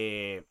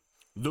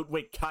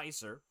Ludwig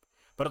Kaiser,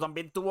 pero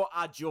también tuvo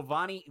a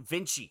Giovanni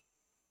Vinci.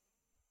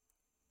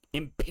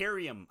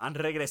 Imperium han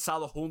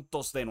regresado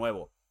juntos de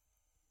nuevo.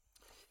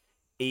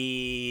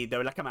 Y de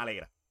verdad que me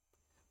alegra.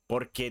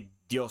 Porque,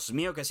 Dios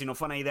mío, que si no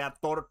fue una idea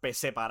torpe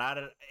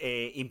separar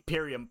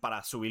Imperium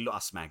para subirlo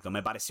a SmackDown.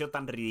 Me pareció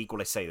tan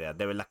ridícula esa idea.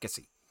 De verdad que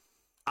sí.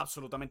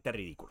 Absolutamente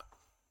ridícula.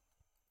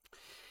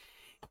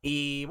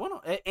 Y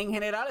bueno, en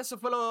general eso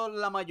fue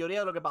la mayoría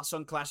de lo que pasó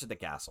en Clash of the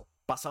Castle.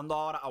 Pasando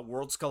ahora a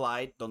Worlds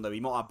Collide, donde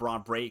vimos a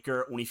Braun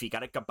Breaker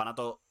unificar el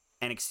campeonato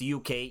NXT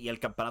UK y el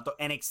campeonato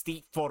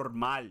NXT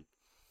formal.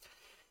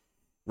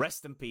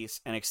 Rest in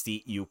peace,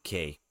 NXT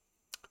UK.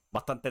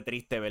 Bastante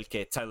triste ver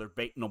que Tyler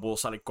Bate no pudo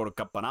salir con el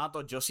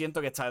campeonato. Yo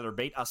siento que Tyler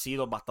Bate ha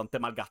sido bastante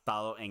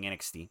malgastado en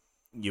NXT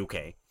UK.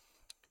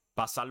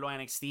 Pasarlo a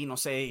NXT, no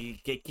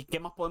sé, ¿qué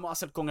más podemos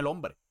hacer con el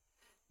hombre?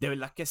 De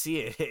verdad que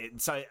sí.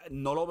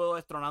 No lo veo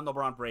destronando a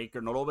Braun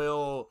Breaker. No lo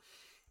veo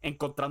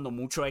encontrando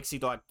mucho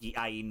éxito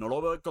ahí. No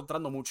lo veo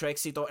encontrando mucho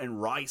éxito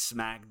en Raw y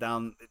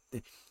SmackDown.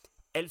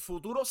 El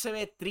futuro se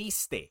ve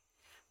triste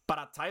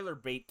para Tyler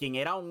Bate, quien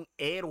era un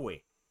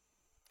héroe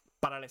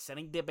para la escena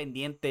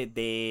independiente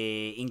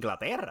de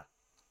Inglaterra.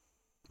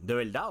 De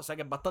verdad, o sea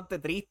que es bastante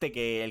triste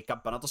que el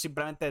campeonato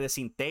simplemente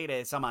desintegre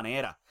de esa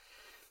manera.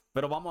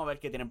 Pero vamos a ver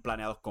qué tienen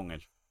planeados con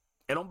él.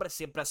 El hombre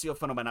siempre ha sido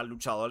fenomenal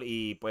luchador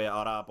y pues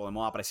ahora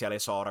podemos apreciar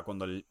eso ahora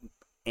cuando él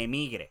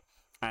emigre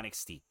a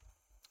NXT.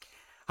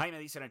 Jaime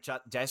dice en el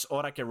chat, ya es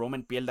hora que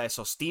Roman pierda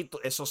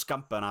esos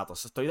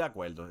campeonatos. Estoy de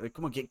acuerdo. Es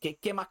como,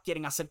 ¿qué más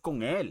quieren hacer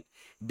con él?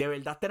 ¿De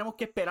verdad tenemos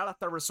que esperar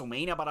hasta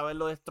WrestleMania para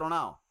verlo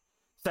destronado?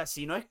 O sea,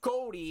 si no es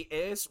Cody,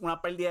 es una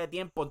pérdida de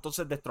tiempo,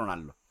 entonces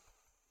destronarlo.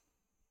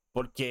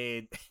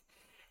 Porque,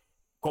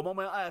 ¿cómo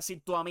me vas a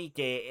decir tú a mí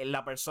que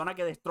la persona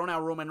que destrone a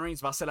Roman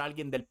Reigns va a ser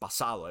alguien del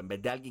pasado en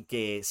vez de alguien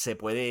que se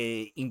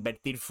puede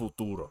invertir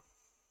futuro?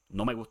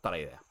 No me gusta la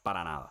idea,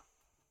 para nada.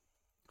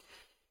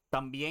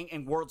 También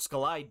en Worlds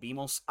Collide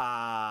vimos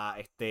a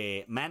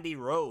Mandy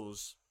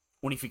Rose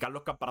unificar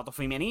los campeonatos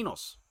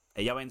femeninos.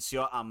 Ella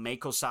venció a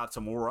Meiko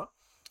Satomura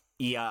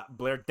y a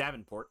Blair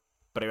Davenport,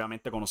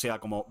 previamente conocida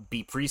como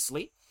Bea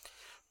Priestley,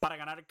 para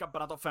ganar el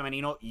campeonato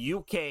femenino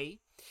UK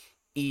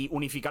y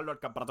unificarlo al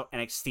campeonato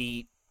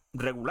NXT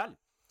regular.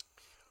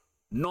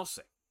 No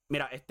sé.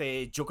 Mira,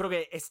 yo creo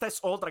que esta es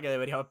otra que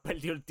debería haber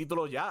perdido el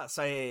título ya. O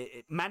sea,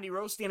 Mandy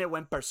Rose tiene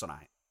buen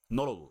personaje.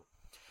 No lo dudo.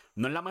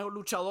 No es la mejor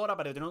luchadora,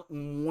 pero tiene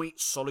un muy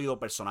sólido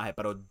personaje.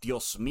 Pero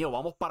Dios mío,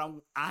 vamos para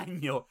un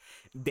año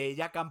de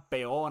ella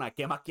campeona.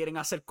 ¿Qué más quieren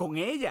hacer con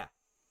ella?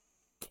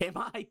 ¿Qué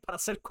más hay para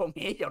hacer con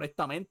ella,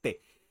 honestamente?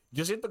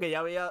 Yo siento que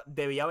ya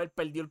debía haber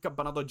perdido el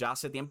campeonato ya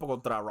hace tiempo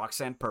contra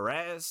Roxanne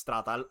Perez,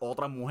 tratar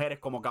otras mujeres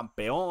como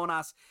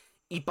campeonas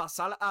y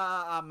pasar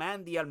a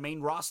Mandy al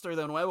main roster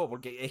de nuevo,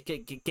 porque es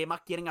que ¿qué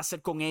más quieren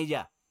hacer con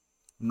ella?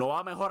 No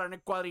va a mejorar en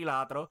el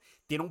cuadrilátero,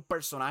 tiene un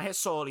personaje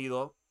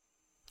sólido,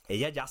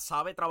 ella ya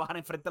sabe trabajar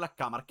enfrente de las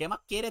cámaras. ¿Qué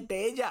más quieres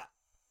de ella?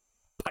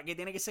 ¿Para qué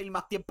tiene que seguir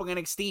más tiempo en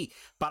NXT?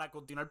 ¿Para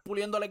continuar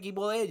puliendo al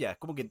equipo de ella? Es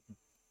como que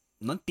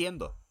no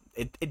entiendo.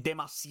 Es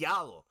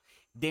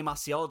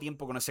demasiado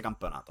tiempo con ese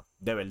campeonato,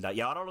 de verdad. Y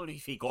ahora lo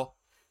unificó.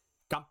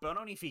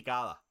 Campeona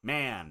unificada.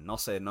 Man, no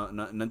sé,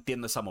 no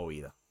entiendo esa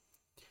movida.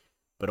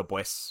 Pero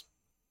pues,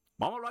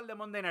 vamos a hablar de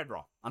Monday Night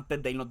Raw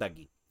antes de irnos de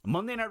aquí.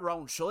 Monday Night Raw,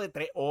 un show de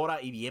 3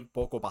 horas y bien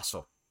poco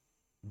pasó.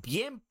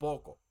 Bien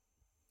poco.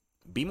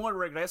 Vimos el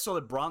regreso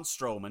de Braun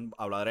Strowman,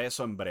 hablaré de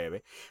eso en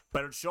breve.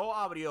 Pero el show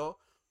abrió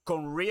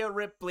con Rhea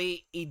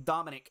Ripley y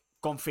Dominic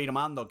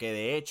confirmando que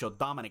de hecho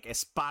Dominic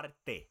es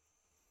parte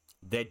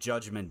de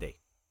Judgment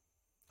Day.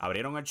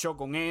 Abrieron el show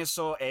con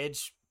eso,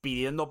 Edge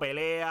pidiendo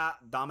pelea,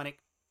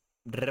 Dominic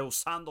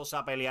rehusándose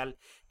a pelear,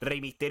 Rey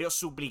Mysterio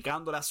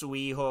suplicándole a su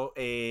hijo,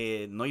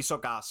 no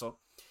hizo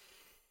caso.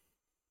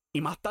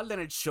 Y más tarde en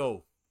el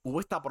show hubo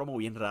esta promo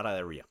bien rara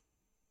de Rhea,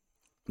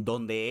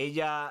 donde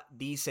ella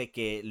dice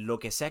que lo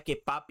que sea que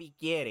papi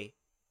quiere,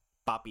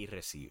 papi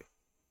recibe.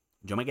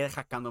 Yo me quedé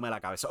rascándome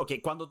la cabeza. Ok,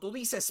 cuando tú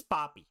dices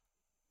papi,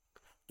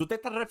 ¿tú te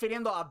estás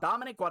refiriendo a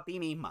Dominic o a ti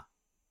misma?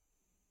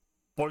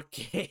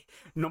 Porque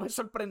no me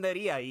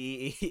sorprendería.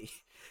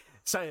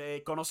 O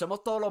sea,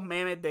 conocemos todos los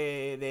memes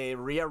de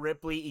Rhea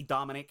Ripley y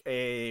Dominic.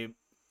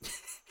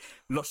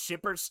 Los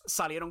shippers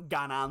salieron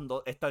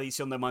ganando esta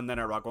edición de Monday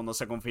Night Raw cuando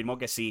se confirmó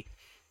que sí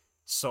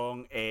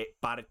son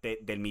parte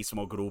del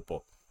mismo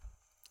grupo.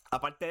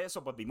 Aparte de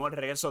eso, pues vimos el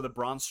regreso de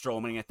Braun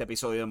Strowman en este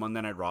episodio de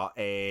Monday Night Raw.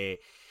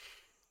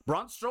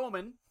 Braun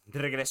Strowman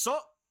regresó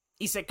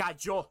y se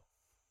cayó.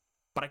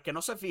 para el que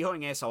no se fijó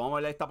en esa, vamos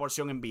a ver esta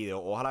porción en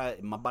video. Ojalá,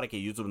 más vale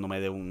que YouTube no me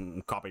dé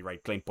un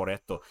copyright claim por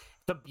esto.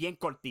 Esto es bien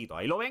cortito.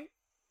 Ahí lo ven.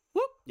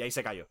 Y ahí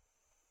se cayó.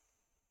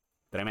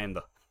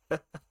 Tremendo.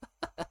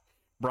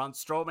 Braun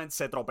Strowman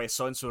se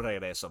tropezó en su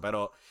regreso,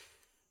 pero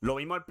lo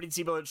vimos al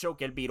principio del show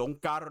que él viró un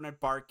carro en el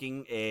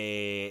parking.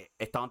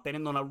 Estaban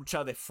teniendo una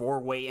lucha de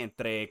 4-way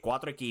entre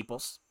 4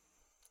 equipos.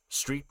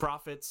 Street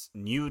Profits,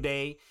 New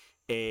Day,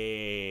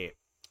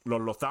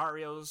 los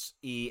Lotharios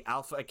y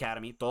Alpha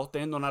Academy. Todos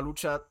teniendo una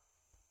lucha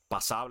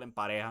pasable en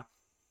pareja.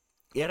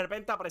 Y de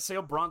repente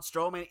apareció Braun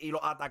Strowman y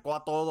los atacó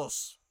a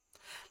todos.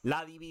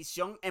 La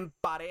división en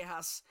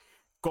parejas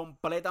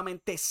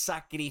completamente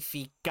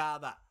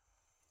sacrificada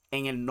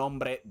en el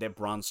nombre de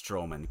Braun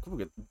Strowman. ¿Cómo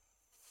que?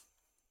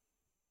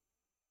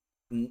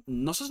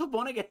 No se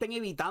supone que estén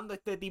evitando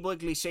este tipo de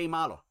cliché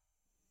malo.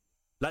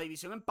 La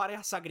división en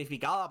parejas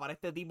sacrificada para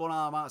este tipo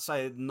nada más. O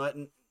sea,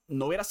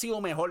 no hubiera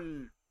sido mejor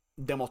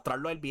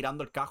demostrarlo a él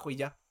virando el cajo y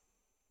ya.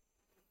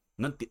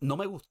 No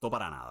me gustó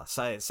para nada. O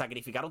sea,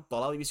 sacrificaron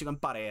toda la división en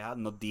parejas.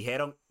 Nos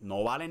dijeron,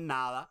 no valen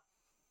nada.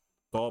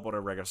 Todo por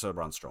el regreso de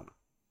Braun Strowman.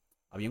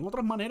 Habían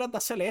otras maneras de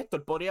hacer esto.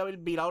 Él podría haber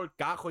virado el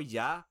cajo y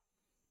ya.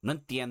 No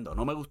entiendo.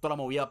 No me gustó la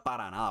movida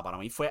para nada. Para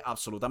mí fue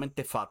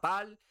absolutamente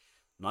fatal.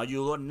 No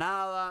ayudó en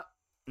nada.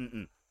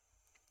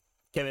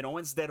 Kevin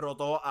Owens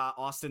derrotó a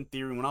Austin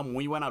Theory en una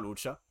muy buena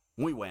lucha.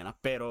 Muy buena.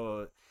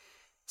 Pero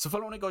eso fue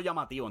lo único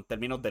llamativo en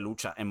términos de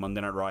lucha en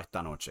Monday Night Raw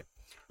esta noche.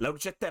 La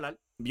lucha estelar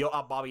vio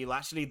a Bobby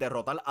Lashley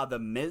derrotar a The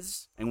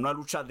Miz en una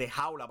lucha de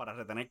jaula para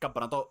retener el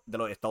campeonato de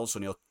los Estados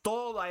Unidos.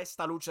 Toda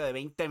esta lucha de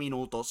 20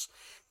 minutos,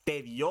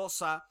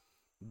 tediosa,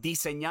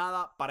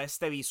 diseñada para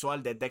este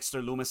visual de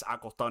Dexter Lumis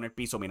acostado en el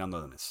piso mirando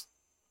a The Miz.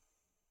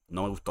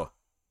 No me gustó.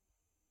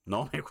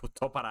 No me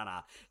gustó para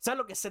nada. ¿Sabes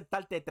lo que es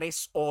sentarte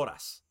 3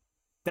 horas?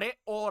 3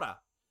 horas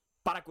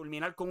para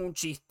culminar con un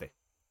chiste.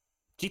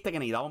 Chiste que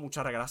ni daba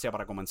mucha gracia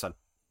para comenzar.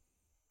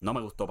 No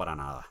me gustó para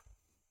nada.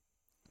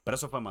 Pero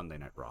eso fue Monday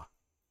Night Raw.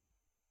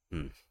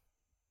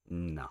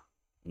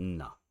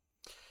 No.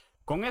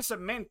 Con eso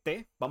en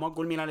mente, vamos a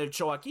culminar el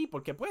show aquí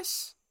porque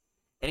pues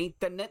el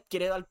internet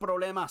quiere dar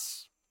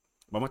problemas.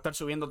 Vamos a estar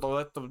subiendo todo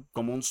esto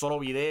como un solo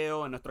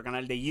video en nuestro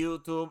canal de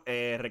YouTube.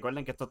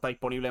 Recuerden que esto está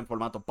disponible en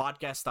formato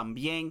podcast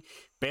también.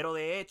 Pero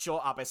de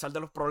hecho, a pesar de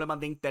los problemas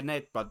de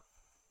internet,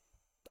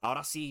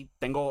 ahora sí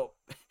tengo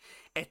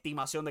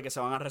estimación de que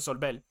se van a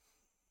resolver.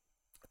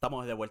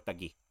 Estamos de vuelta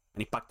aquí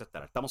en Impacto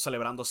Estelar. Estamos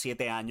celebrando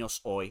 7 años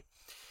hoy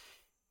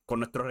con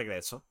nuestro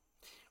regreso.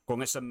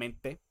 Con eso en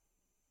mente,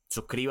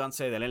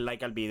 suscríbanse, denle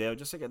like al video.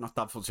 Yo sé que no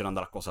están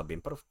funcionando las cosas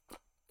bien, pero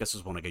 ¿qué se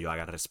supone que yo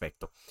haga al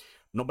respecto?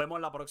 Nos vemos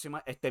en la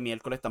próxima. Este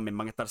miércoles también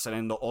van a estar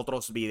saliendo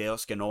otros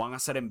videos que no van a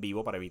ser en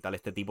vivo para evitar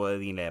este tipo de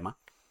dilema.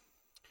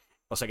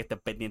 O sea que estén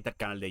pendientes al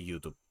canal de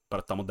YouTube.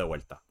 Pero estamos de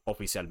vuelta,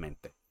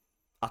 oficialmente.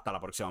 Hasta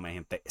la próxima, mi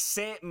gente.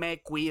 Se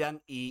me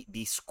cuidan y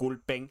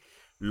disculpen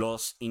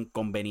los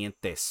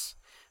inconvenientes.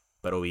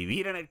 Pero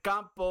vivir en el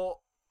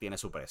campo tiene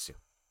su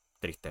precio,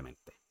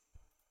 tristemente.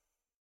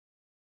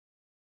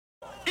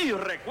 Y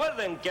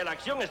recuerden que la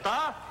acción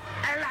está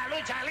en la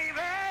lucha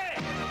libre.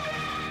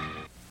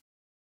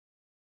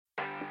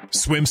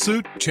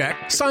 Swimsuit? Check.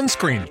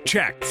 Sunscreen?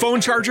 Check.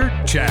 Phone charger?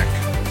 Check.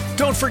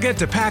 Don't forget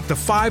to pack the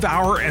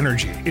 5-Hour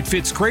Energy. It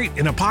fits great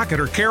in a pocket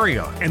or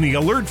carry-on, and the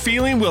alert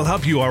feeling will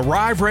help you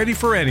arrive ready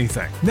for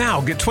anything.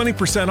 Now get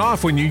 20%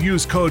 off when you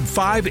use code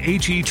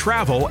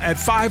 5HETRAVEL at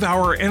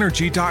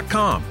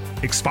 5hourenergy.com.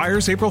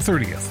 Expires April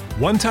 30th.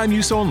 One-time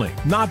use only.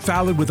 Not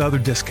valid with other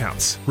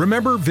discounts.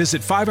 Remember,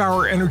 visit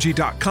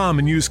 5hourenergy.com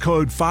and use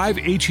code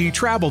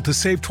 5HETRAVEL to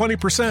save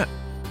 20%.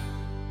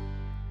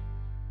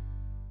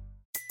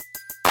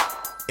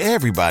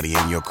 Everybody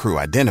in your crew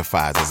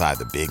identifies as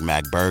either Big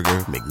Mac Burger,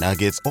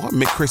 McNuggets, or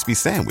McCrispy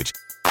Sandwich.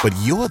 But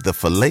you're the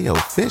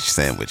Filet-O-Fish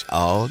Sandwich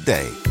all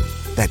day.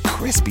 That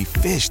crispy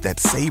fish, that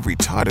savory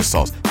tartar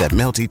sauce, that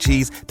melty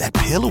cheese, that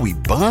pillowy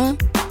bun.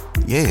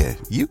 Yeah,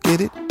 you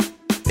get it.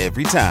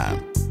 Every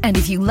time. And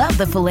if you love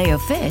the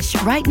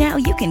Filet-O-Fish, right now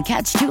you can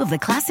catch 2 of the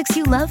classics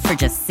you love for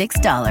just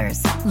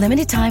 $6.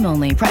 Limited time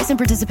only. Price and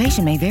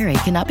participation may vary.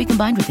 Cannot be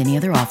combined with any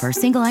other offer.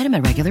 Single item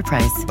at regular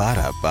price.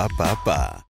 Ba-da-ba-ba-ba.